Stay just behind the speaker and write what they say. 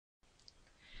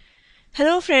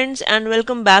Hello friends and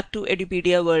welcome back to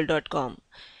edupediaworld.com.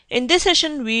 In this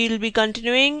session, we'll be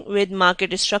continuing with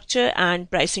market structure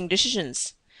and pricing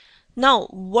decisions. Now,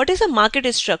 what is a market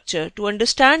structure? To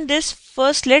understand this,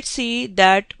 first let's see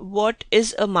that what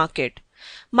is a market.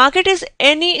 Market is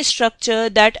any structure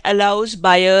that allows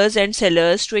buyers and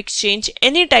sellers to exchange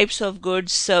any types of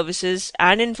goods, services,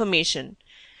 and information.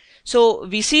 So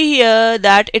we see here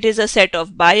that it is a set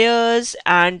of buyers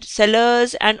and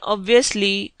sellers and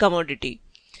obviously commodity.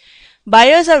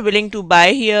 Buyers are willing to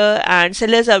buy here and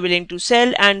sellers are willing to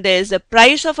sell, and there is a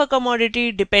price of a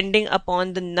commodity depending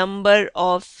upon the number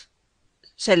of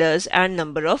sellers and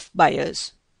number of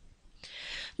buyers.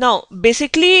 Now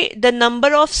basically the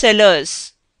number of sellers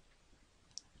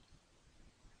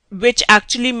which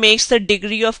actually makes the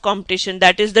degree of competition,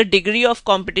 that is the degree of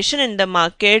competition in the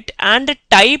market, and the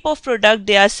type of product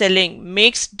they are selling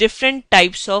makes different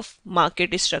types of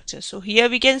market structure. So here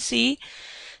we can see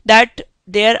that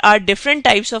there are different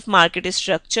types of market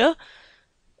structure.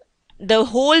 The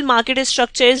whole market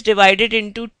structure is divided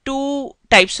into two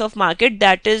types of market,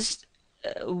 that is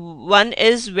one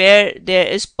is where there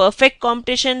is perfect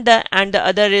competition and the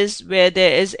other is where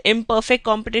there is imperfect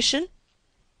competition.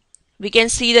 We can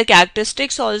see the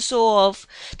characteristics also of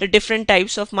the different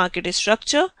types of market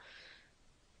structure.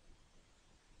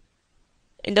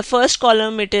 In the first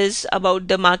column, it is about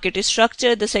the market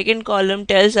structure. The second column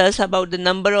tells us about the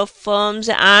number of firms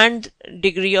and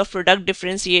degree of product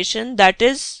differentiation, that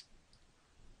is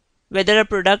whether a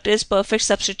product is perfect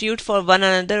substitute for one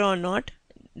another or not.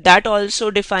 That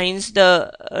also defines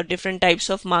the different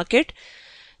types of market.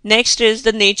 Next is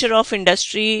the nature of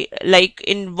industry, like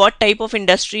in what type of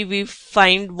industry we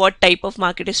find what type of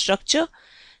market structure.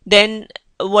 Then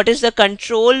what is the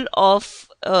control of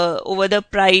over the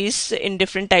price in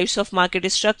different types of market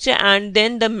structure, and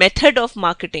then the method of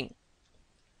marketing.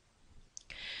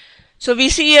 So we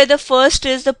see here the first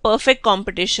is the perfect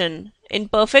competition. In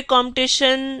perfect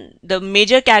competition, the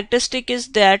major characteristic is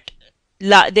that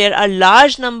there are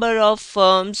large number of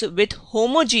firms with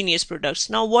homogeneous products.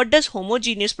 Now what does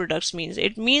homogeneous products means?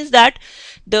 It means that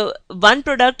the one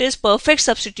product is perfect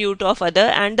substitute of other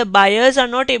and the buyers are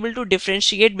not able to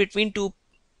differentiate between two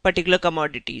particular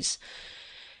commodities.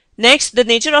 Next, the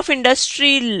nature of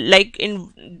industry, like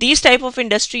in these type of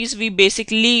industries we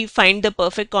basically find the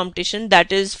perfect competition,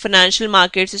 that is financial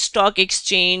markets, stock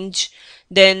exchange,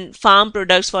 then farm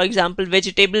products, for example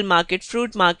vegetable market,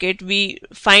 fruit market, we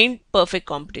find perfect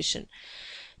competition.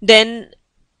 Then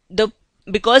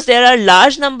because there are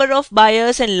large number of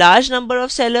buyers and large number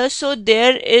of sellers, so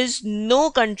there is no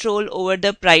control over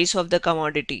the price of the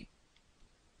commodity.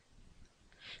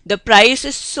 The price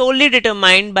is solely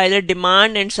determined by the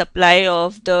demand and supply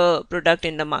of the product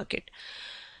in the market.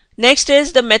 Next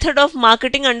is the method of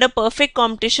marketing under perfect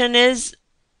competition is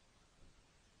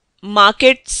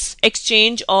markets,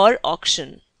 exchange or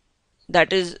auction.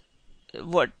 That is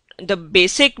what the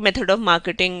basic method of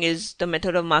marketing is, the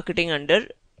method of marketing under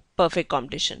perfect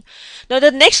competition. Now the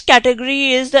next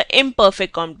category is the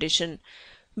imperfect competition.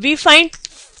 We find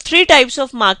three types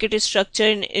of market structure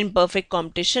in imperfect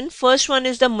competition. First one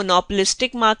is the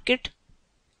monopolistic market.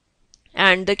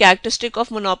 And the characteristic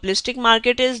of monopolistic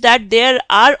market is that there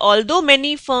are although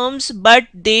many firms, but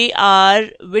they are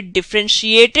with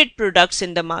differentiated products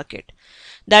in the market.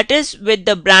 That is, with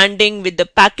the branding, with the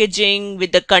packaging,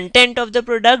 with the content of the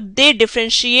product, they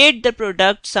differentiate the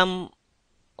product some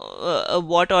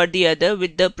what or the other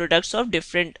with the products of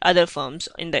different other firms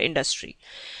in the industry.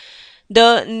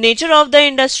 The nature of the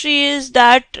industry is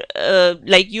that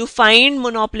like you find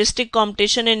monopolistic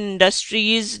competition in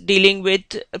industries dealing with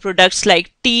products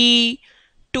like tea,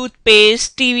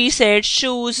 toothpaste, TV sets,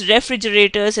 shoes,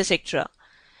 refrigerators, etc.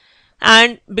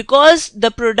 And because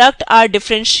the product are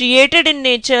differentiated in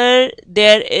nature,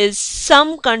 there is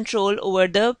some control over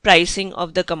the pricing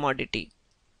of the commodity.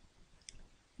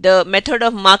 The method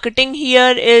of marketing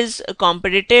here is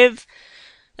competitive,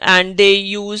 and they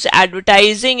use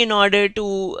advertising in order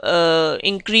to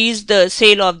increase the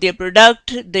sale of their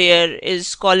product. There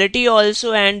is quality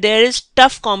also, and there is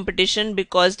tough competition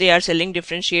because they are selling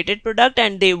differentiated product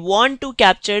and they want to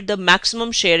capture the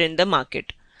maximum share in the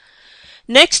market.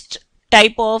 Next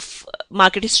type of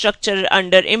market structure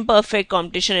under imperfect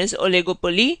competition is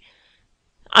oligopoly.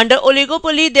 Under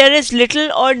oligopoly, there is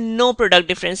little or no product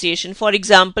differentiation. For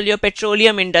example, your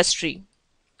petroleum industry.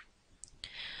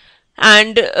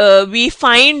 And we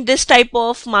find this type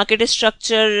of market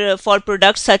structure for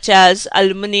products such as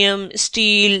aluminum,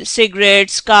 steel,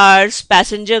 cigarettes, cars,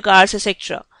 passenger cars,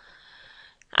 etc.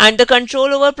 And the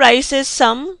control over price is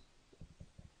some,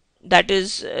 that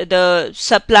is, the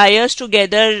suppliers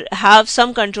together have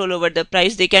some control over the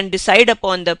price, they can decide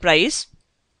upon the price.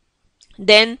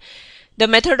 Then the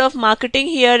method of marketing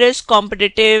here is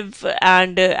competitive,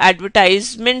 and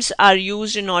advertisements are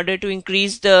used in order to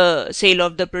increase the sale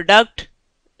of the product.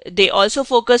 They also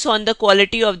focus on the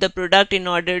quality of the product in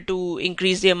order to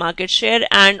increase their market share,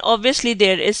 and obviously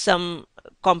there is some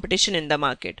competition in the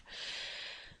market.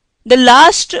 The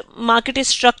last market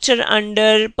structure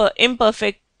under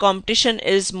imperfect competition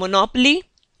is monopoly,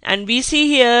 and we see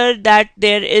here that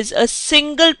there is a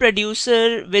single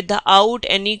producer without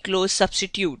any close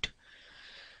substitute.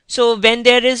 So when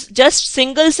there is just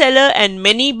single seller and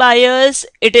many buyers,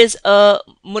 it is a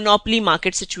monopoly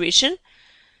market situation.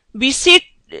 We see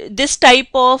this type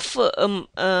of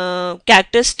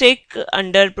characteristic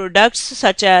under products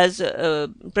such as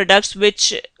products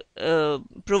which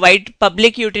provide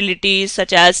public utilities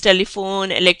such as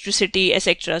telephone, electricity,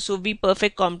 etc. So we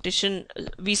perfect competition,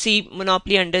 we see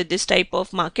monopoly under this type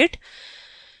of market.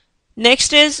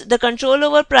 Next is the control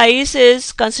over price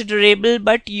is considerable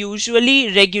but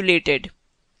usually regulated.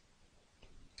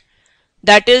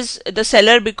 That is the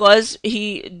seller, because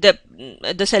the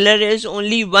seller is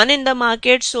only one in the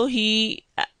market, so he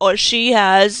or she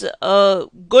has a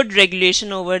good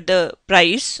regulation over the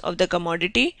price of the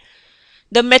commodity.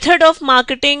 The method of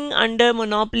marketing under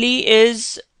monopoly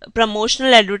is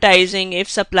promotional advertising if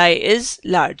supply is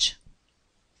large.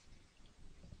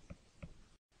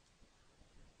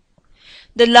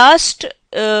 The last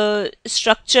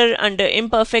structure under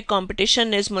imperfect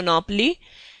competition is monopoly,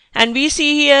 and we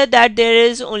see here that there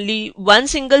is only one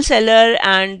single seller,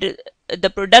 and the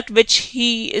product which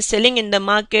he is selling in the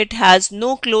market has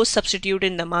no close substitute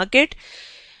in the market.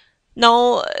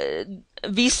 Now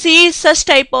we see such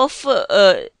type of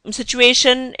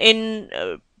situation in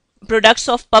products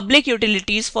of public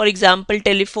utilities, for example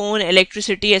telephone,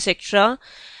 electricity, etc.,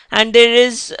 and there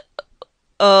is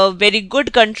very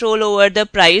good control over the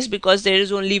price because there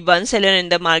is only one seller in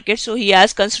the market, so he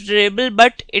has considerable,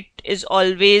 but it is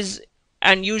always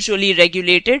and usually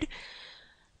regulated.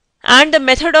 And the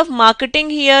method of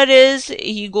marketing here is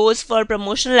he goes for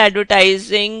promotional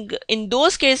advertising in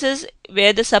those cases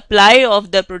where the supply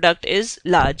of the product is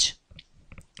large.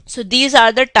 So these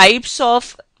are the types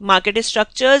of market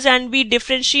structures, and we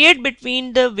differentiate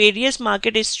between the various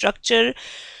market structure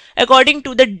according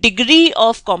to the degree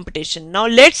of competition. Now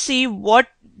let's see what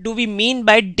do we mean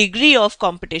by degree of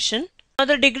competition. Now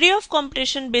the degree of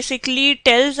competition basically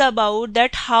tells about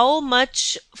that how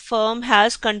much firm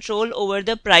has control over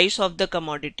the price of the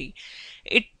commodity.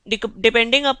 It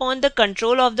depending upon the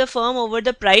control of the firm over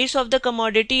the price of the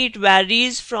commodity, it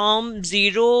varies from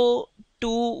 0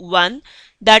 to 1.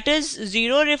 That is,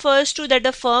 0 refers to that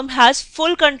the firm has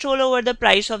full control over the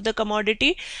price of the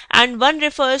commodity, and 1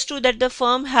 refers to that the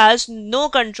firm has no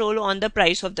control on the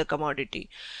price of the commodity.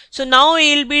 So now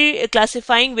we will be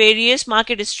classifying various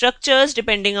market structures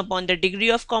depending upon the degree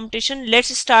of competition.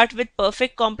 Let's start with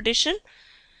perfect competition.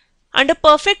 Under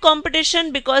perfect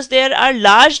competition, because there are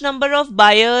large number of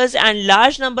buyers and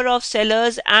large number of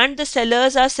sellers, and the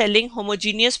sellers are selling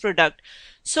homogeneous product,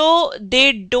 so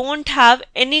they don't have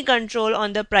any control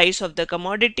on the price of the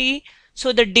commodity.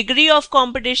 So the degree of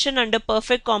competition under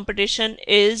perfect competition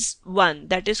is 1,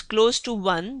 that is close to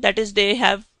 1, that is they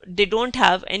don't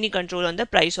have any control on the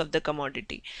price of the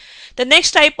commodity. The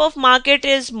next type of market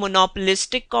is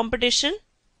monopolistic competition.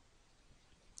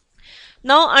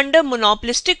 Now under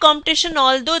monopolistic competition,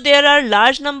 although there are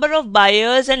large number of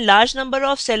buyers and large number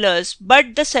of sellers,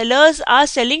 but the sellers are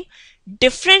selling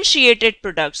differentiated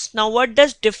products. Now what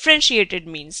does differentiated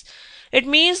means? It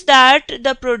means that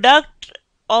the product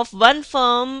of one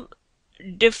firm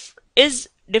is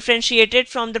differentiated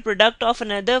from the product of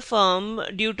another firm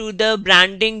due to the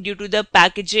branding, due to the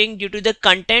packaging, due to the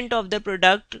content of the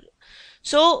product.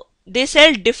 So they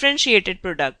sell differentiated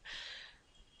product.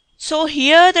 So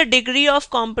here the degree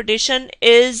of competition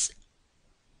is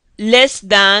less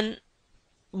than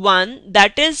 1,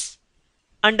 that is,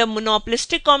 under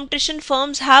monopolistic competition,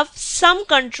 firms have some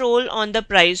control on the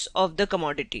price of the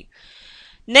commodity.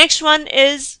 Next one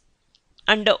is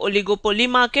under oligopoly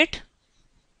market.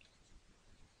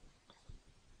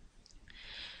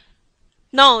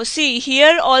 Now see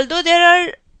here, although there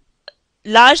are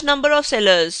large number of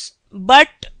sellers, but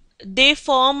they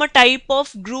form a type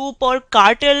of group or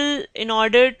cartel in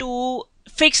order to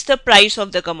fix the price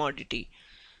of the commodity.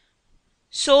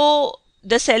 So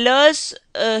the sellers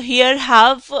here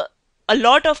have a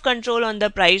lot of control on the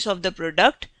price of the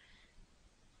product,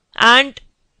 and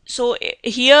so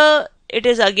here it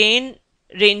is again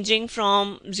ranging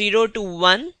from 0 to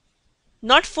 1,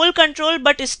 not full control,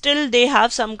 but still they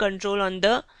have some control on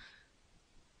the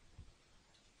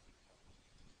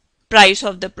price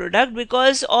of the product,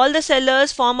 because all the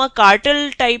sellers form a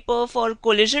cartel type of or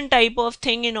collision type of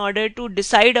thing in order to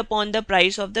decide upon the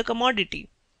price of the commodity.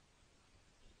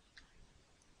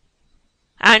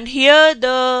 And here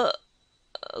the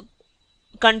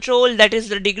control, that is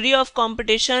the degree of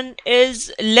competition,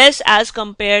 is less as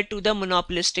compared to the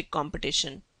monopolistic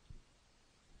competition.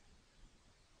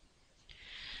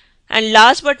 And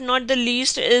last but not the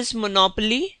least is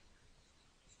monopoly.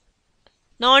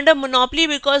 Now under monopoly,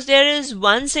 because there is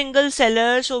one single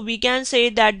seller, so we can say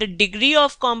that the degree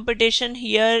of competition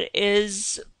here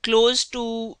is close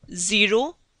to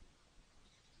zero.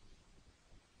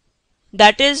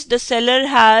 That is, the seller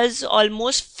has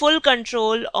almost full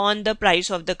control on the price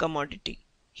of the commodity.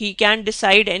 He can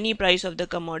decide any price of the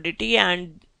commodity,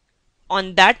 and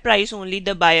on that price only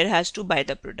the buyer has to buy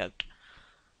the product.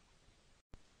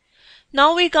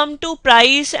 Now we come to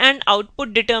price and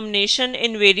output determination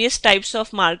in various types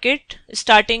of market,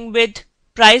 starting with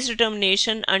price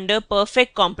determination under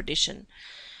perfect competition.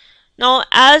 Now,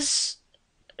 as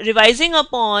revising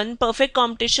upon, perfect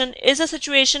competition is a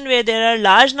situation where there are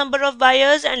large number of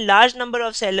buyers and large number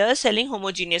of sellers selling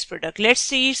homogeneous product. Let's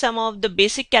see some of the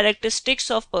basic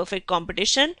characteristics of perfect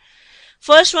competition.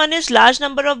 First one is large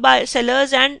number of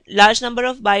sellers and large number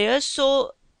of buyers.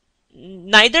 So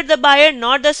neither the buyer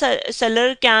nor the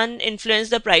seller can influence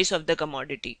the price of the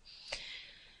commodity.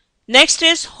 Next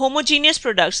is homogeneous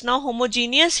products. Now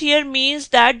homogeneous here means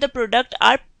that the product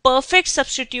are perfect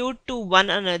substitute to one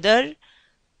another,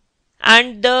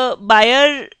 and the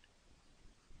buyer,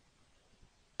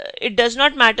 it does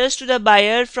not matters to the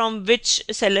buyer from which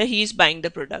seller he is buying the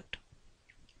product.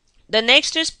 The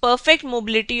next is perfect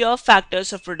mobility of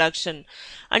factors of production.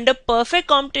 Under perfect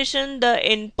competition, the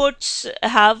inputs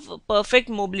have perfect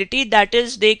mobility, that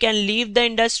is, they can leave the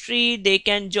industry, they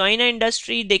can join an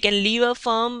industry, they can leave a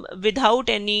firm without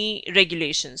any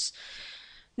regulations.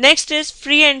 Next is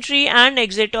free entry and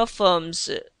exit of firms.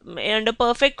 Under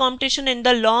perfect competition, in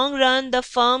the long run, the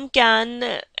firm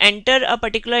can enter a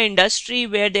particular industry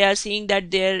where they are seeing that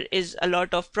there is a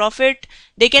lot of profit.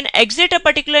 They can exit a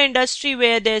particular industry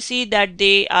where they see that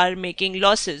they are making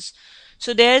losses.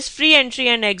 So there is free entry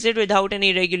and exit without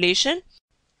any regulation.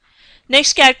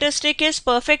 Next characteristic is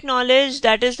perfect knowledge,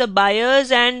 that is, the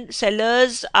buyers and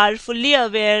sellers are fully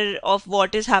aware of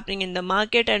what is happening in the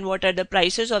market and what are the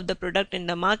prices of the product in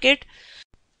the market.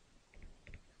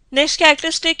 Next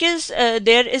characteristic is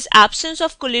there is absence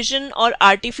of collision or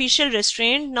artificial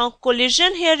restraint. Now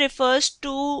collision here refers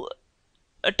to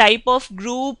a type of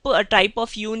group, a type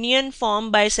of union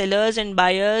formed by sellers and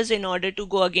buyers in order to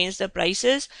go against the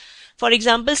prices. For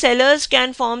example, sellers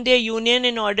can form their union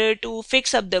in order to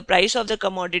fix up the price of the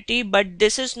commodity, but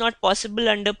this is not possible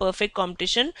under perfect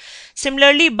competition.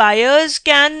 Similarly, buyers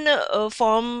can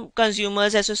form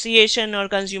consumers association or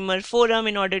consumer forum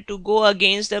in order to go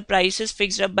against the prices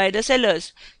fixed up by the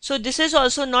sellers. So this is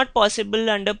also not possible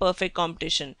under perfect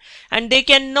competition. And they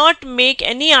cannot make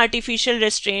any artificial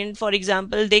restraint. For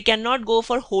example, they cannot go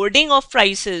for hoarding of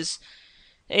prices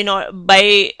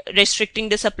by restricting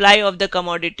the supply of the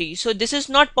commodity. So this is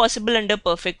not possible under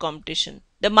perfect competition.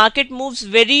 The market moves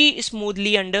very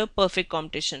smoothly under perfect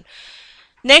competition.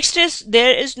 Next is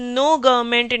there is no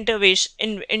government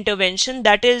intervention,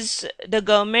 that is, the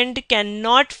government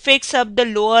cannot fix up the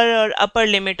lower or upper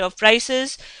limit of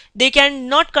prices. They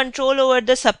cannot control over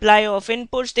the supply of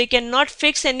inputs. They cannot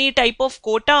fix any type of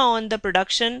quota on the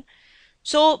production.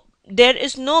 So there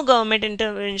is no government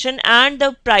intervention, and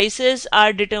the prices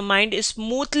are determined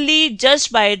smoothly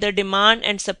just by the demand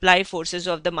and supply forces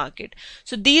of the market.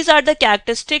 So these are the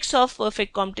characteristics of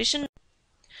perfect competition.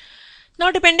 Now,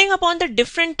 depending upon the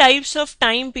different types of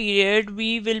time period,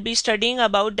 we will be studying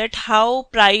about that how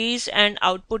price and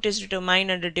output is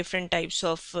determined under different types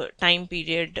of time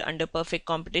period under perfect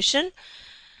competition.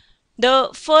 The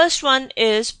first one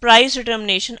is price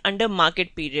determination under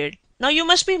market period. Now you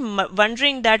must be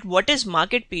wondering that what is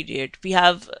market period? We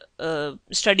have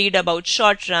studied about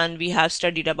short run, we have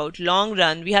studied about long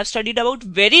run, we have studied about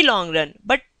very long run,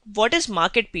 but what is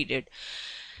market period?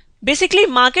 Basically,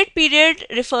 market period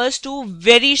refers to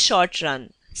very short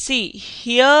run. See,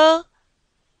 here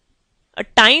a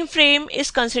time frame is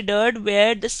considered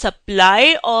where the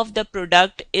supply of the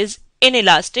product is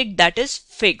inelastic, that is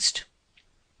fixed.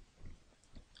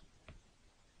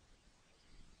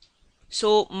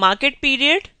 So market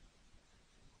period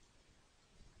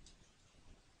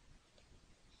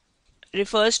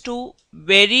refers to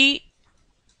very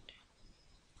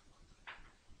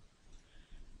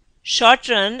short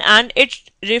run, and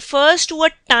it refers to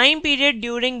a time period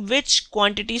during which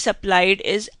quantity supplied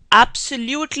is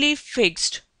absolutely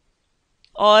fixed,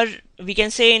 or we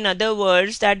can say in other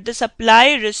words that the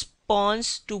supply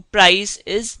response to price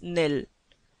is nil.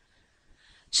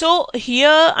 So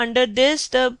here under this,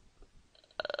 the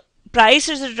price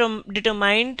is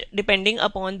determined depending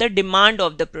upon the demand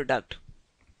of the product.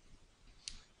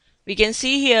 We can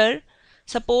see here,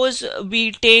 suppose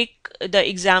we take the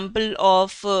example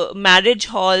of marriage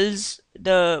halls,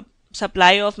 the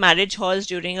supply of marriage halls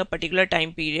during a particular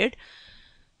time period.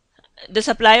 The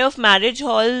supply of marriage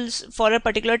halls for a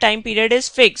particular time period is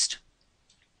fixed.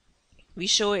 We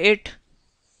show it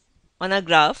on a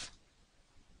graph.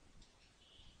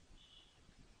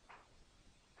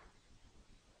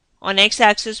 On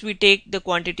x-axis we take the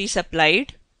quantity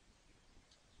supplied,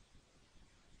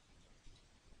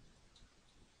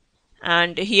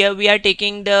 and here we are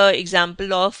taking the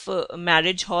example of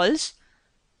marriage halls,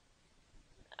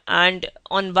 and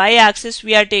on y-axis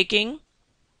we are taking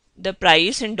the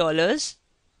price in dollars.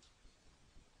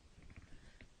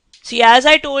 See, as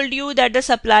I told you that the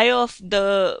supply of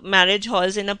the marriage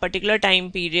halls in a particular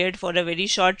time period for a very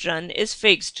short run is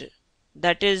fixed.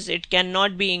 That is, it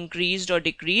cannot be increased or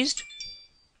decreased.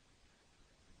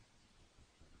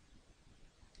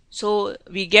 So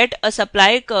we get a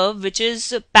supply curve which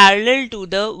is parallel to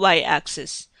the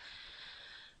y-axis.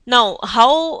 Now,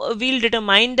 how we'll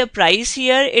determine the price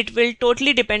here, it will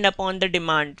totally depend upon the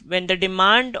demand. When the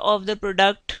demand of the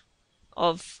product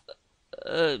of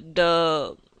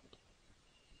the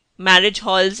marriage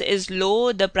halls is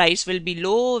low, the price will be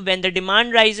low. When the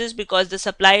demand rises because the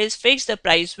supply is fixed, the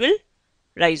price will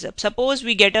rise up. Suppose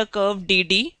we get a curve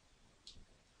DD.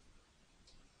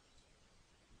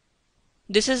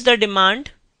 This is the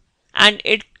demand and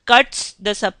it cuts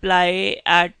the supply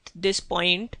at this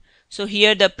point. So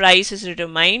here the price is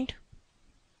determined.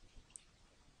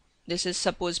 This is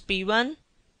suppose P1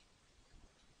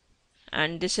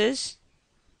 and this is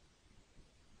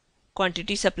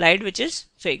quantity supplied which is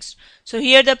fixed. So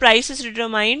here the price is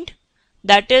determined.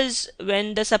 That is,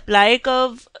 when the supply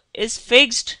curve is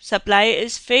fixed, supply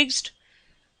is fixed,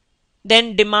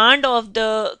 then demand of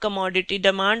the commodity,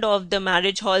 demand of the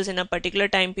marriage halls in a particular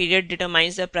time period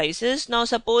determines the prices. Now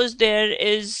suppose there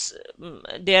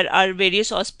are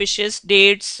various auspicious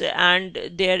dates and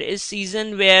there is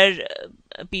season where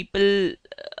people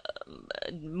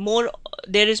more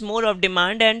there is more of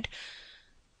demand and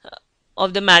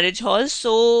of the marriage halls,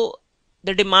 so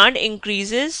the demand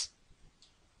increases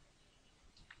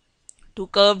to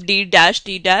curve D dash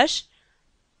T dash,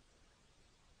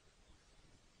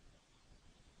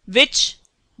 which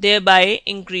thereby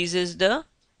increases the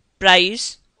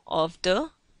price of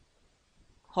the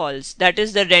halls. That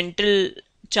is the rental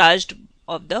charged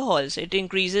of the halls. It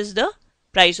increases the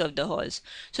price of the halls.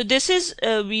 So this is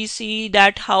we see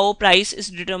that how price is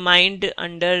determined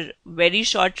under very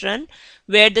short run,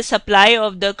 where the supply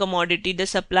of the commodity, the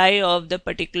supply of the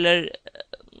particular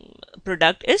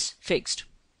product is fixed.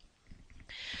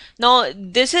 Now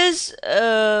this is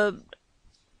a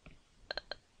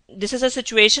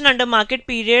situation under market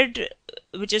period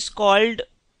which is called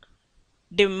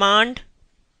demand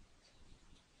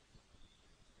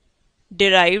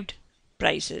derived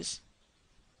prices.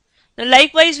 Now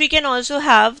likewise we can also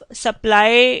have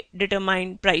supply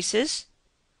determined prices.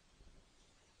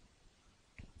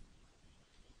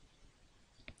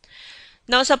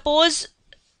 Now suppose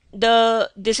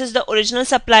this is the original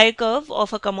supply curve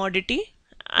of a commodity.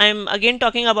 I'm again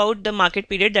talking about the market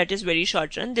period, that is very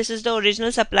short run. This is the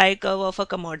original supply curve of a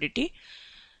commodity.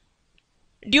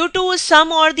 Due to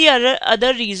some or the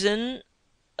other reason,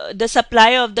 the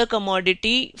supply of the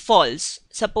commodity falls.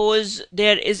 Suppose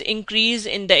there is increase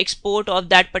in the export of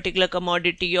that particular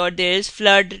commodity, or there is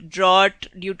flood, drought,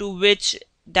 due to which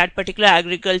that particular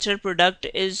agriculture product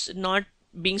is not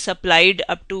being supplied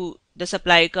up to the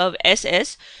supply curve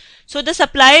SS. So the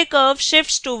supply curve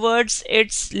shifts towards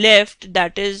its left,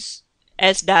 that is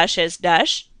S dash S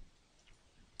dash.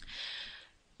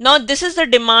 Now this is the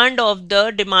demand of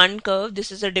the demand curve.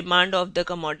 This is the demand of the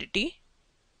commodity.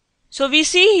 So we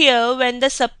see here when the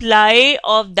supply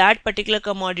of that particular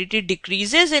commodity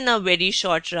decreases in a very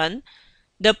short run,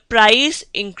 the price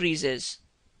increases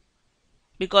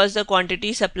because the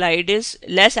quantity supplied is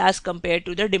less as compared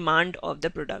to the demand of the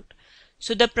product.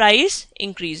 So the price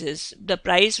increases, the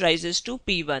price rises to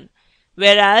P1.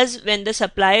 Whereas when the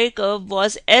supply curve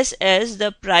was SS,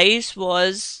 the price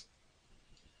was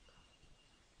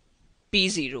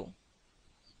P0.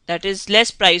 That is,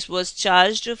 less price was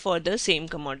charged for the same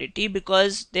commodity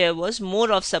because there was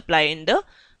more of supply in the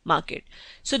market.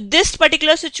 So this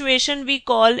particular situation we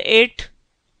call it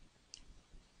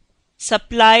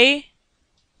supply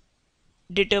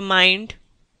determined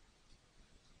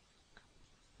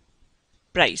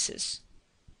prices.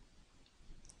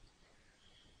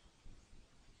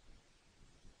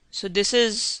 So this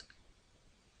is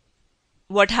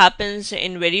what happens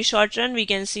in very short run. We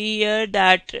can see here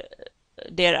that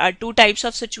there are two types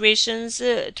of situations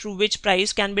through which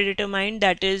price can be determined,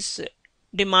 that is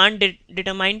demand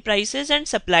determined prices and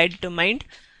supply determined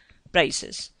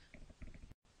prices.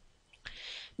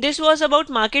 This was about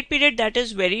market period, that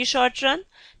is very short run.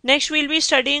 Next we'll be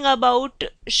studying about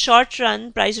short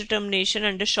run price determination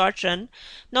under short run.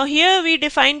 Now here we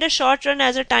define the short run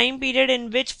as a time period in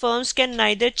which firms can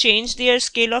neither change their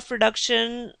scale of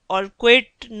production or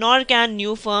quit, nor can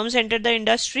new firms enter the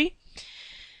industry.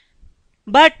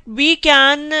 But we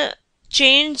can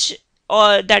change,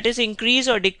 or that is increase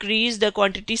or decrease the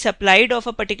quantity supplied of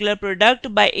a particular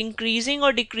product by increasing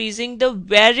or decreasing the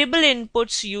variable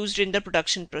inputs used in the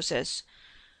production process.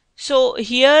 So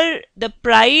here the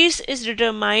price is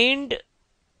determined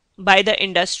by the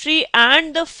industry,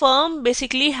 and the firm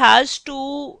basically has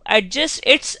to adjust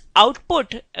its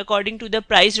output according to the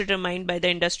price determined by the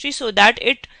industry so that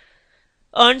it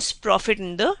earns profit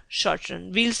in the short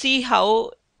run. We'll see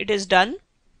how it is done.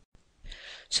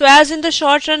 So as in the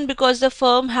short run, because the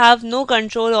firm have no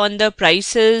control on the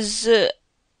prices,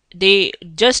 they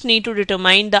just need to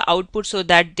determine the output so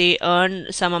that they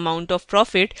earn some amount of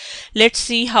profit. Let's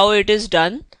see how it is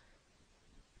done.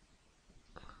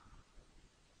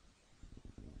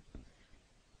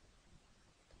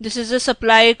 This is the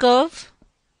supply curve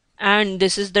and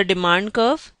this is the demand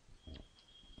curve.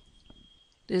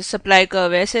 This is supply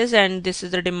curve SS and this is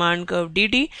the demand curve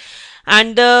DD.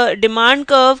 And the demand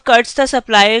curve cuts the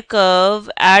supply curve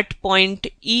at point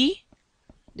E.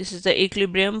 This is the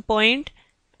equilibrium point,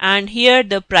 and here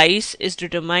the price is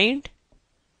determined,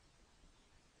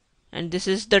 and this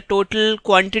is the total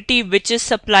quantity which is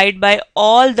supplied by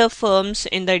all the firms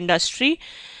in the industry.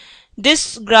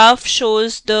 This graph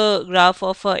shows the graph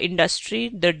of an industry,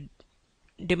 the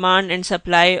demand and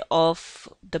supply of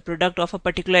the product of a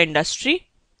particular industry.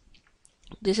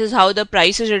 This is how the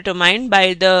price is determined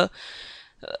by the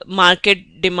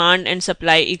market demand and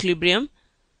supply equilibrium.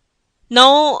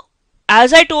 Now,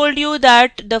 as I told you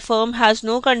that the firm has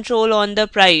no control on the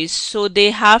price, so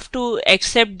they have to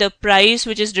accept the price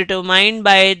which is determined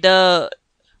by the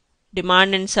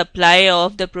demand and supply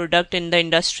of the product in the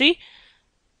industry.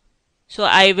 So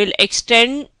I will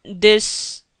extend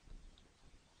this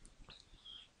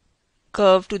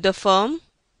curve to the firm.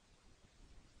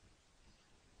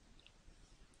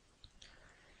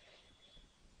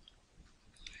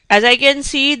 As I can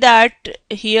see that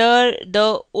here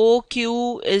the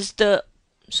OQ is the,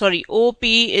 OP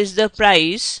is the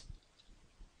price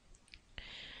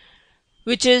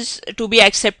which is to be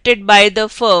accepted by the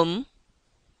firm.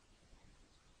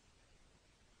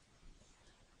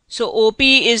 So OP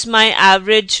is my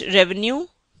average revenue.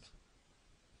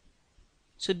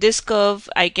 So this curve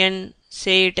I can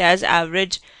say it as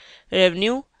average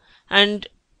revenue, and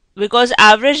because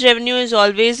average revenue is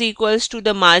always equals to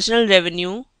the marginal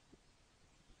revenue,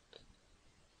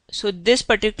 so this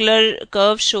particular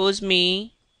curve shows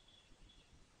me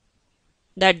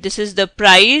that this is the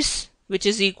price which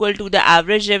is equal to the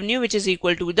average revenue which is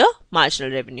equal to the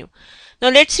marginal revenue. Now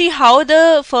let's see how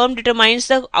the firm determines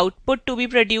the output to be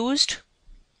produced.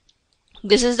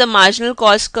 This is the marginal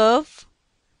cost curve,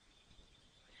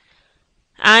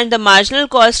 and the marginal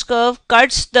cost curve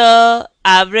cuts the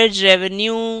average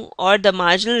revenue or the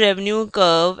marginal revenue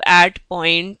curve at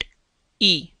point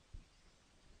E.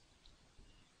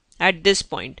 At this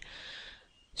point.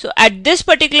 So at this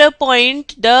particular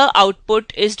point the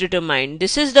output is determined.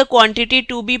 This is the quantity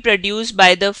to be produced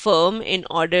by the firm in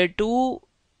order to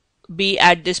be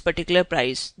at this particular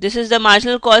price. This is the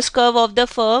marginal cost curve of the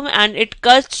firm, and it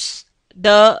cuts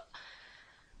the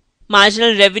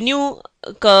marginal revenue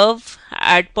curve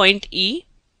at point E.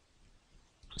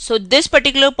 So this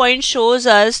particular point shows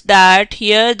us that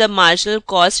here the marginal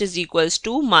cost is equals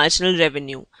to marginal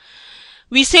revenue.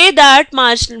 We say that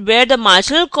where the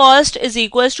marginal cost is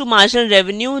equals to marginal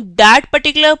revenue, that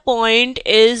particular point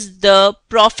is the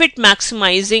profit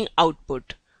maximizing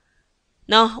output.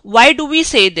 Now, why do we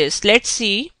say this? Let's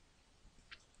see.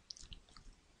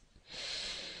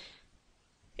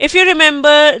 If you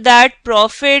remember that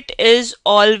profit is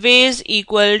always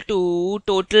equal to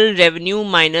total revenue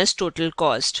minus total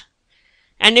cost.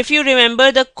 And if you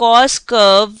remember, the cost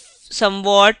curve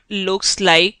somewhat looks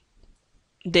like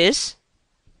this.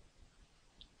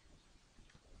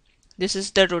 This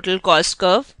is the total cost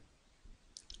curve.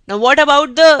 Now what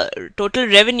about the total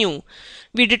revenue?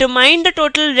 We determine the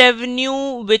total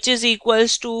revenue which is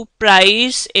equals to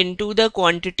price into the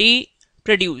quantity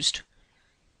produced.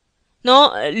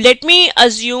 Now let me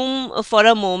assume for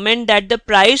a moment that the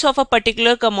price of a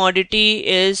particular commodity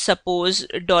is suppose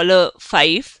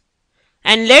 $5,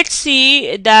 And let's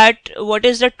see that what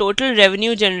is the total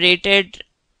revenue generated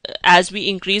as we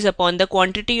increase upon the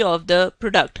quantity of the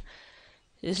product.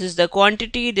 This is the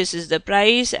quantity, this is the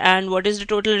price, and what is the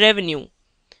total revenue.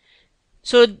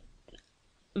 So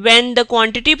when the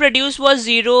quantity produced was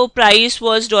 0, price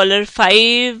was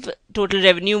 $5, total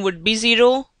revenue would be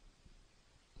 0.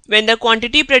 When the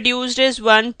quantity produced is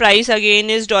 1, price again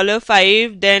is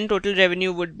 $5, then total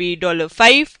revenue would be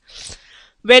 $5.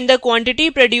 When the quantity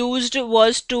produced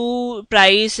was 2,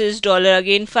 price is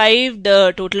again $5,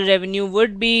 the total revenue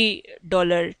would be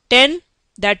 $10.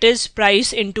 That is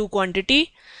price into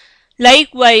quantity.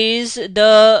 Likewise,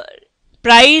 the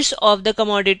price of the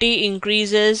commodity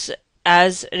increases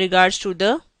as regards to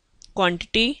the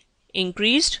quantity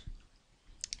increased,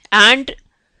 and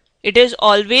it is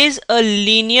always a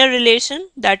linear relation,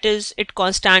 that is, it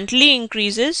constantly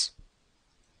increases.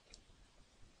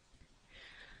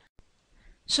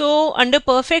 So under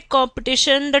perfect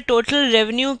competition, the total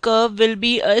revenue curve will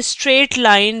be a straight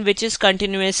line which is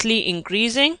continuously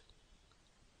increasing.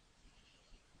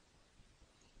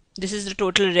 This is the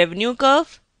total revenue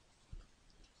curve.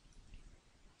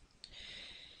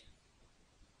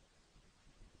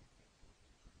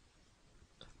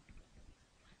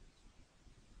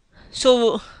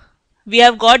 So we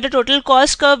have got the total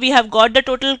cost curve, we have got the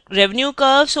total revenue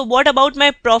curve. So what about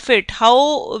my profit?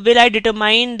 How will I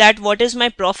determine that what is my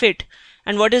profit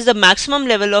and what is the maximum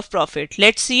level of profit?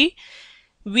 Let's see.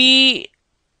 We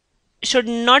should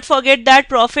not forget that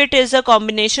profit is a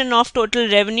combination of total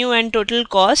revenue and total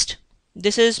cost.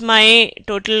 This is my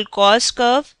total cost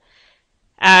curve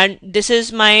and this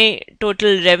is my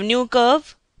total revenue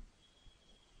curve.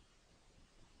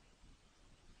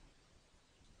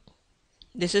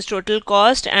 This is total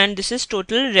cost and this is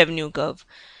total revenue curve.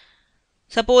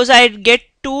 Suppose I get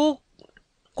two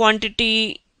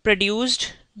quantity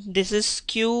produced. This is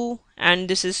Q and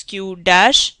this is Q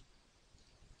dash.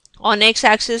 On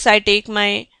x-axis I take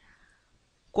my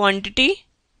quantity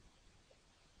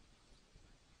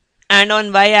and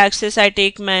on y-axis I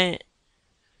take my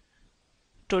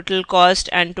total cost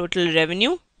and total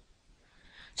revenue.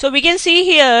 So we can see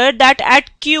here that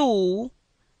at Q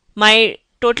my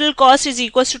total cost is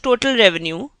equals to total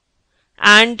revenue,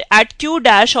 and at Q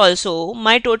dash also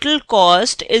my total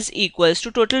cost is equals to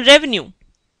total revenue.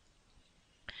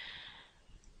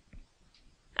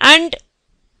 And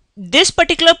this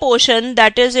particular portion,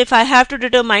 that is, if I have to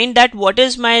determine that what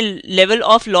is my level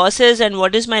of losses and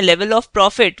what is my level of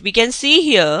profit, we can see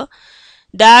here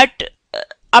that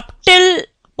up till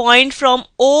point from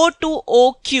O to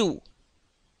OQ,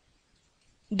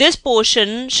 this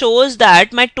portion shows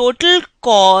that my total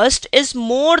cost is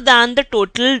more than the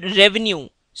total revenue.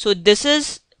 So this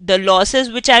is the losses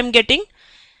which I am getting.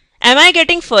 Am I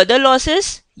getting further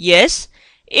losses? Yes.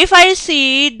 If I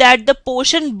see that the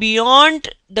portion beyond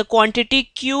the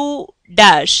quantity Q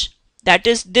dash, that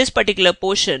is this particular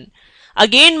portion,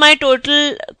 again my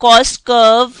total cost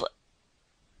curve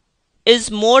is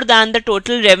more than the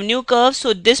total revenue curve.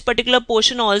 So this particular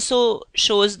portion also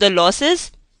shows the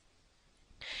losses.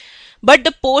 But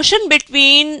the portion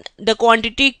between the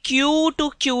quantity Q to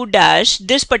Q dash,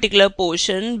 this particular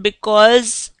portion,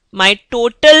 because my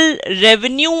total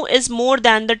revenue is more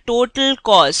than the total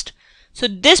cost, so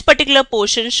this particular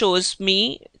portion shows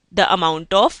me the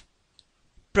amount of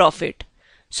profit.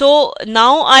 So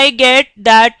now I get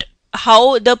that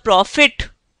how the profit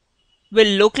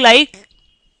will look like.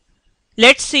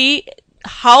 Let's see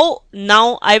how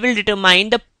now I will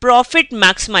determine the profit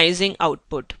maximizing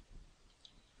output.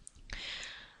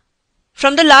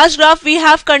 From the last graph we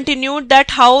have continued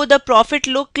that how the profit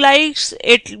look like.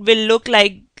 It will look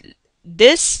like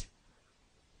this.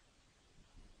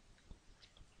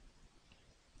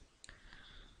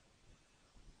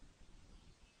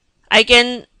 I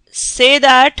can say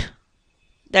that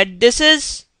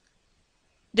this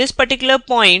particular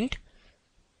point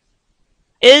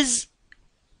is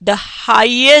the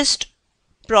highest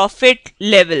profit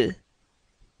level,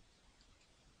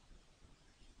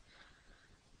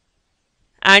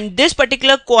 and this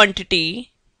particular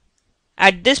quantity,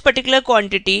 at this particular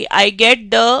quantity I get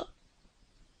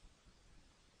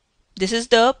this is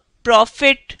the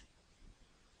profit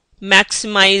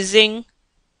maximizing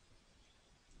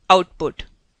output.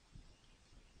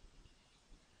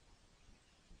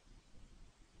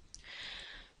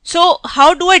 So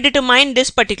how do I determine this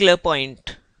particular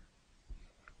point?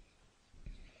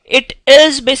 It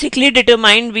is basically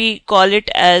determined, we call it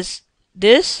as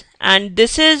this, and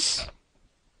this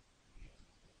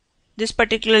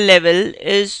particular level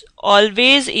is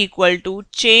always equal to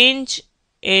change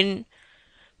in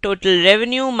total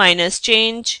revenue minus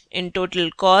change in total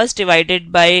cost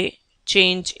divided by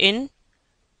change in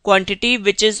quantity,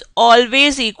 which is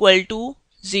always equal to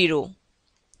 0.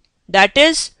 That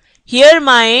is, here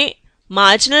my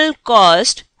marginal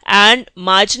cost and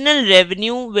marginal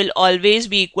revenue will always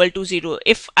be equal to 0.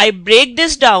 If I break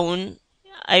this down,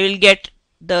 I will get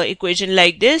the equation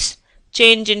like this.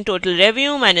 Change in total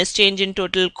revenue minus change in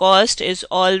total cost is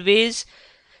always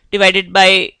divided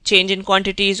by change in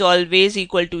quantity is always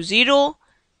equal to 0.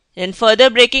 Then further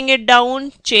breaking it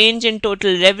down, change in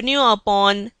total revenue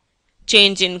upon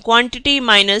change in quantity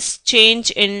minus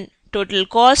change in total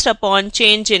cost upon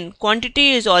change in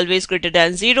quantity is always greater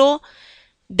than 0.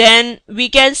 Then we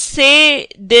can say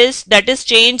this, that is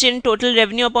change in total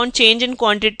revenue upon change in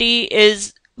quantity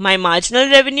is my marginal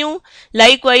revenue.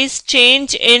 Likewise,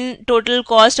 change in total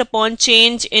cost upon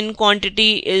change in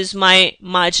quantity is my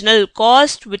marginal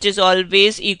cost, which is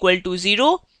always equal to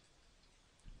 0.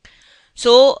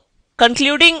 So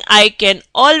concluding, I can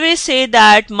always say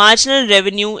that marginal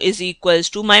revenue is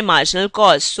equals to my marginal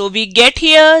cost. So we get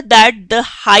here that the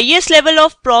highest level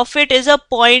of profit is a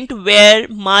point where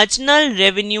marginal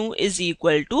revenue is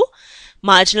equal to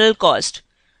marginal cost.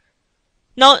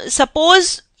 Now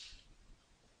suppose,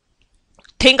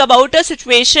 think about a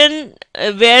situation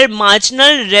where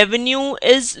marginal revenue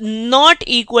is not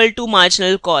equal to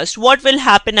marginal cost. What will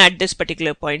happen at this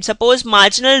particular point? Suppose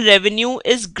marginal revenue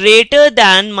is greater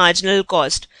than marginal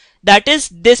cost. That is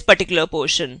this particular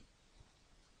portion.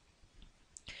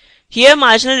 Here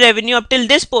marginal revenue up till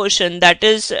this portion, that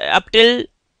is up till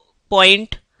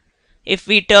point, if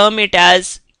we term it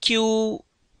as Q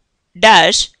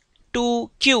dash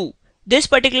to Q, this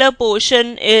particular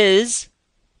portion is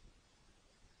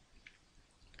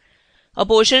a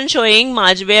portion showing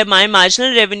where my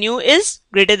marginal revenue is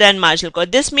greater than marginal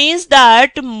cost. This means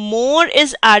that more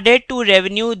is added to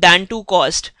revenue than to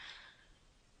cost.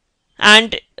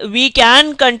 And we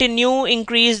can continue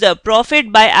increase the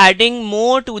profit by adding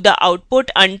more to the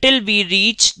output until we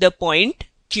reach the point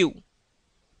Q.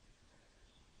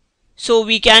 So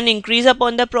we can increase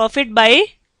upon the profit by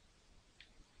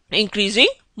increasing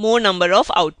more number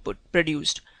of output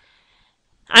produced.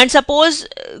 And suppose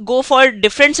go for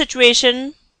different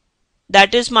situation,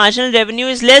 that is marginal revenue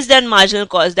is less than marginal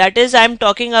cost. That is, I am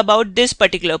talking about this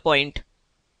particular point.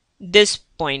 This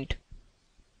point.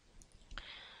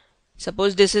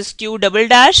 Suppose this is Q double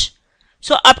dash.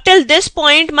 So up till this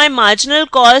point, my marginal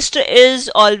cost is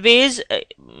always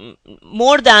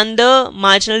more than the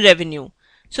marginal revenue.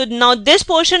 So now this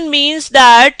portion means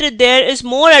that there is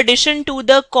more addition to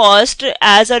the cost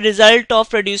as a result of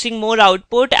producing more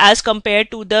output as compared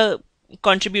to the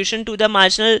contribution to the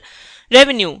marginal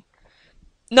revenue.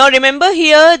 Now remember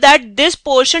here that this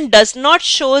portion does not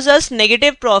shows us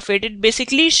negative profit. It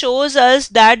basically shows us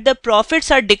that the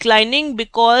profits are declining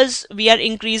because we are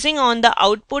increasing on the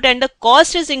output and the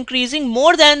cost is increasing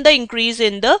more than the increase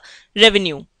in the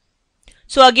revenue.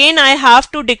 So again, I have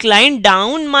to decline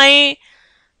down my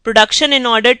production in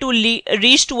order to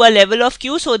reach to a level of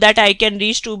Q so that I can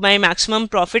reach to my maximum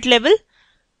profit level.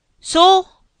 So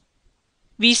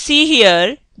we see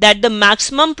here that the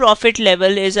maximum profit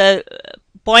level is a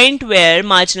point where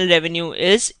marginal revenue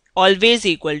is always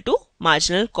equal to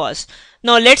marginal cost.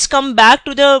 Now let's come back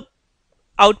to the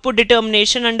output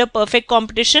determination under perfect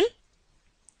competition.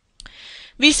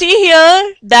 We see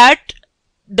here that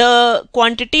the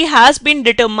quantity has been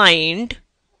determined,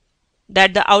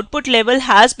 that the output level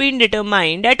has been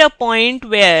determined at a point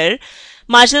where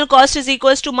marginal cost is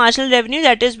equals to marginal revenue,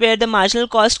 that is where the marginal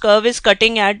cost curve is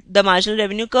cutting at the marginal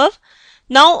revenue curve.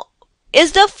 Now,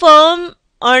 is the firm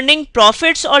earning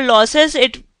profits or losses?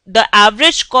 The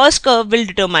average cost curve will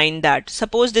determine that.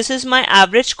 Suppose this is my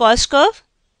average cost curve.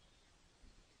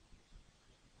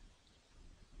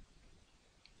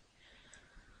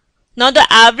 Now the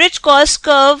average cost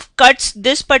curve cuts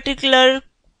this particular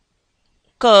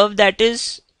curve, that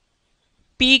is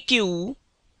PQ,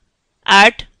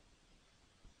 at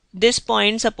this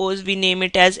point. Suppose we name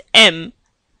it as M.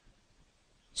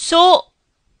 So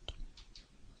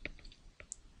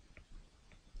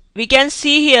we can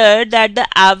see here that the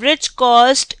average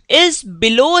cost is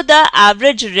below the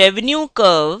average revenue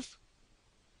curve,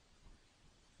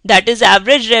 that is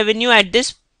average revenue at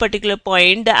this particular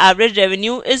point. The average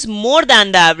revenue is more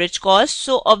than the average cost,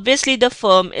 so obviously the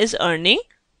firm is earning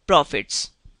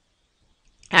profits,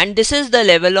 and this is the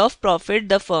level of profit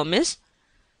the firm is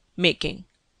making.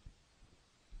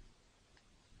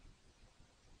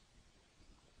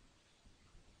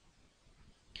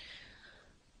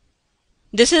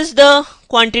 This is the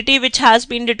quantity which has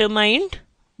been determined.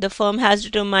 The firm has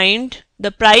determined the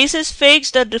price is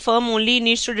fixed. The firm only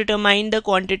needs to determine the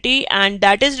quantity, and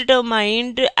that is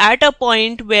determined at a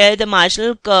point where the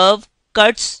marginal curve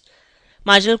cuts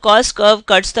marginal cost curve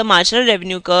cuts the marginal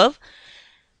revenue curve.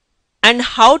 And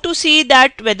how to see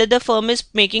that whether the firm is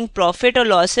making profit or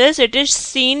losses? It is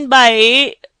seen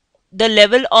by the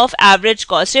level of average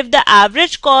cost. If the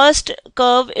average cost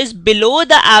curve is below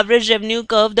the average revenue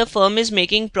curve, the firm is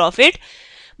making profit.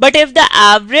 But if the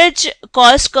average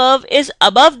cost curve is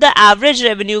above the average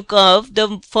revenue curve,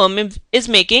 the firm is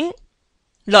making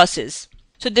losses.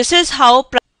 So this is how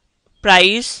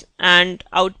price and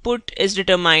output is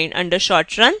determined under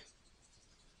short run.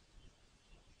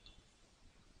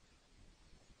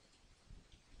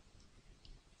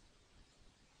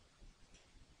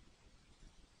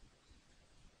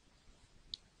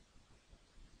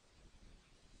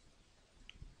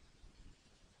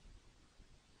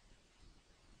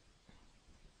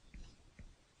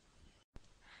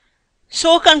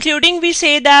 So concluding, we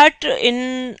say that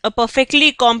in a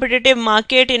perfectly competitive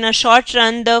market in a short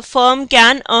run, the firm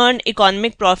can earn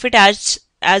economic profit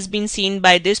as been seen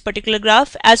by this particular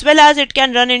graph, as well as it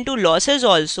can run into losses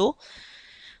also.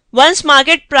 Once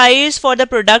market price for the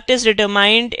product is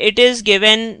determined, it is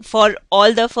given for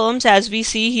all the firms, as we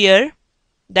see here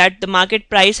that the market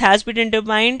price has been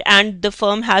determined and the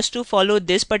firm has to follow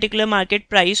this particular market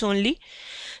price only.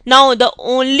 Now the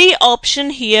only option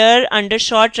here under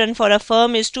short run for a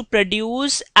firm is to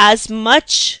produce as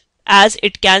much as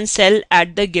it can sell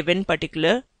at the given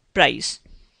particular price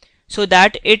so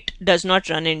that it does not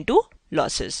run into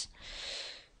losses.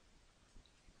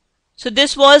 So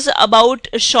this was about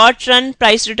short run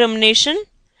price determination.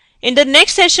 In the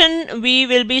next session, we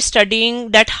will be studying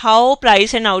that how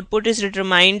price and output is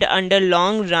determined under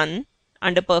long run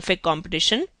under perfect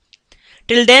competition.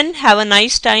 Till then, have a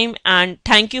nice time and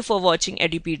thank you for watching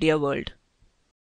Edupedia World.